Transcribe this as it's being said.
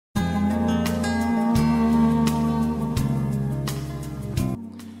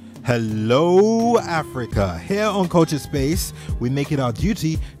Hello Africa. Here on Culture Space, we make it our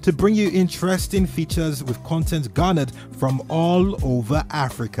duty to bring you interesting features with content garnered from all over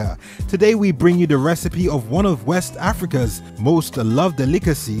Africa. Today we bring you the recipe of one of West Africa's most loved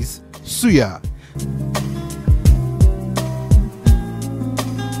delicacies, Suya.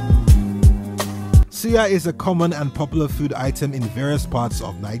 Suya is a common and popular food item in various parts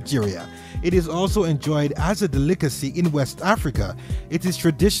of Nigeria. It is also enjoyed as a delicacy in West Africa. It is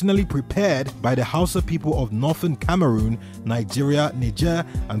traditionally prepared by the Hausa people of northern Cameroon, Nigeria, Niger,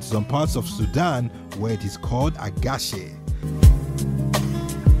 and some parts of Sudan, where it is called agashe.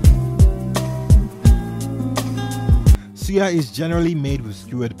 Suya is generally made with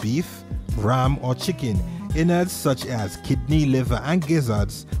skewered beef, ram, or chicken. Innards such as kidney, liver, and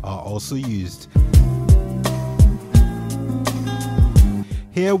gizzards are also used.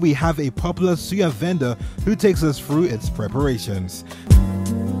 Here we have a popular Suya vendor who takes us through its preparations.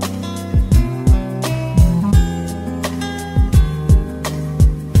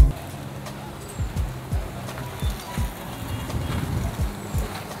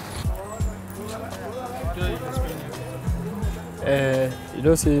 You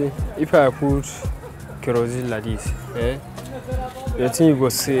don't see, if I put kerosene like this, the thing you go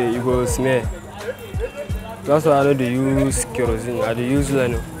see, you go smell. That's why I don't use kerosene, I use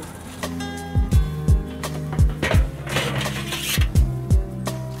lino.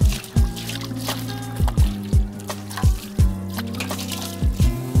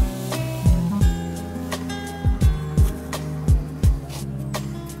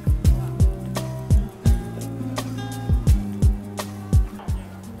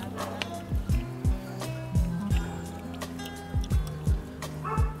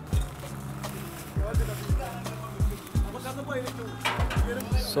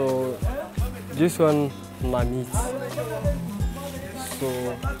 So this one my meat.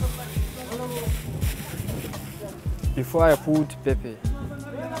 So before I put pepper,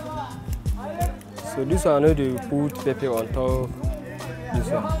 so this one I know to put pepper on top.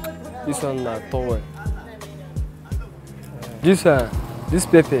 This one na towel. This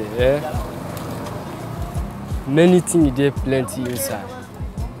pepper, many things there plenty inside,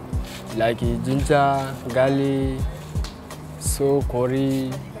 like ginger, garlic, so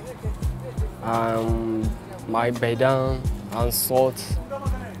curry, my bedan and salt,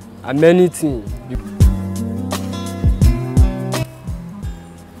 and many things.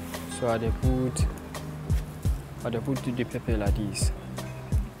 So I put the pepper like this.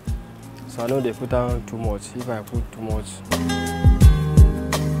 So I know they put down too much. If I put too much.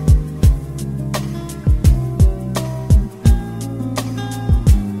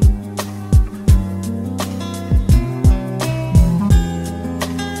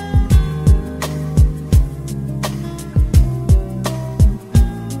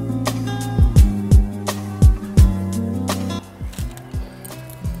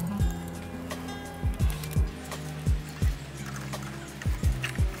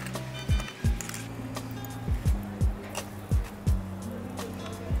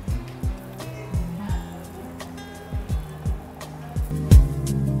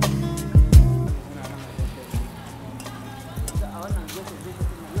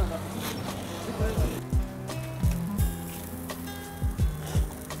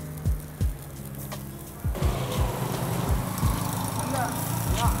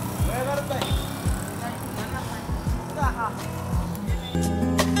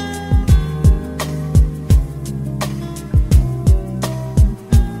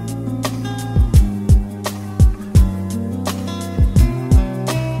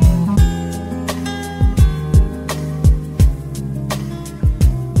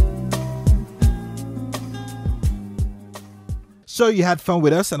 So you had fun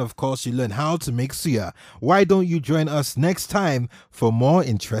with us, and of course you learned how to make suya. Why don't you join us next time for more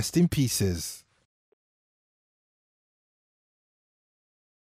interesting pieces?